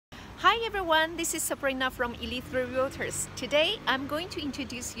Hi everyone, this is Sabrina from Elite 3 Realtors. Today I'm going to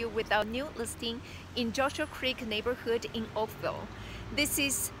introduce you with our new listing in Joshua Creek neighborhood in Oakville. This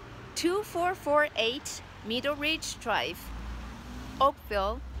is 2448 Meadowridge Drive.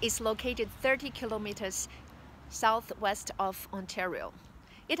 Oakville is located 30 kilometers southwest of Ontario.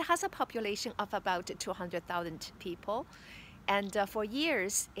 It has a population of about 200,000 people, and for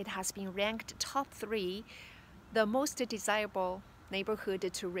years it has been ranked top 3 the most desirable neighborhood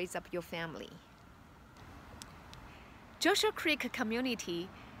to raise up your family. Joshua Creek community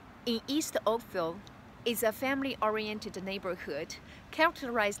in East Oakville is a family-oriented neighborhood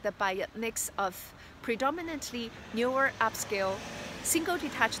characterized by a mix of predominantly newer upscale single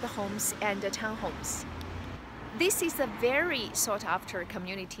detached homes and townhomes. This is a very sought-after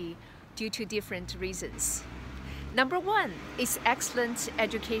community due to different reasons. Number one is excellent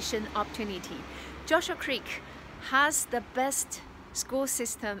education opportunity. Joshua Creek has the best school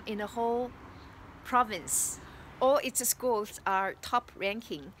system in the whole province. All its schools are top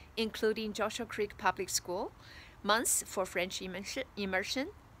ranking, including Joshua Creek Public School, Mons for French immersion,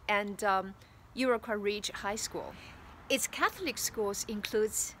 and Iroquois Ridge High School. Its Catholic schools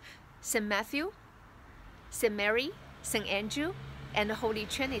includes St. Matthew, St. Mary, St. Andrew, and Holy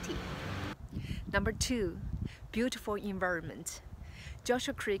Trinity. Number two, beautiful environment.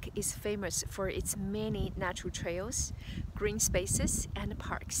 Joshua Creek is famous for its many natural trails, green spaces, and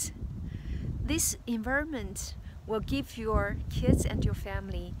parks. This environment will give your kids and your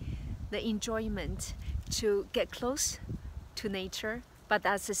family the enjoyment to get close to nature, but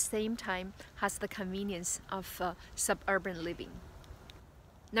at the same time has the convenience of suburban living.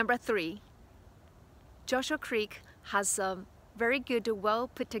 Number three, Joshua Creek has very good, well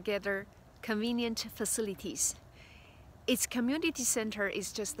put together, convenient facilities. Its community center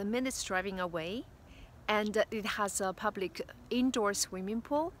is just a minute's driving away, and it has a public indoor swimming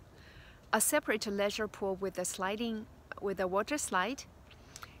pool, a separate leisure pool with a water slide,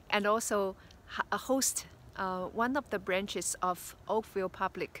 and also host one of the branches of Oakville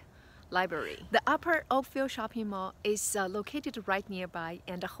Public Library. The Upper Oakville Shopping Mall is located right nearby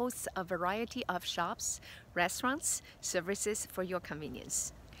and hosts a variety of shops, restaurants, services for your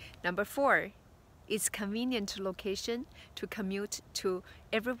convenience. Number four, its convenient location to commute to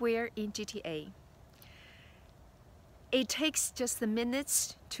everywhere in GTA. It takes just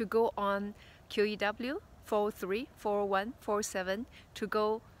minutes to go on QEW 403, 401, 407 to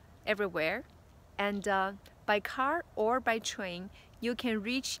go everywhere, and by car or by train you can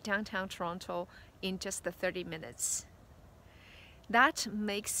reach downtown Toronto in just 30 minutes. That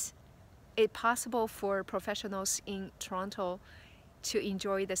makes it possible for professionals in Toronto to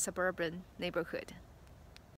enjoy the suburban neighborhood.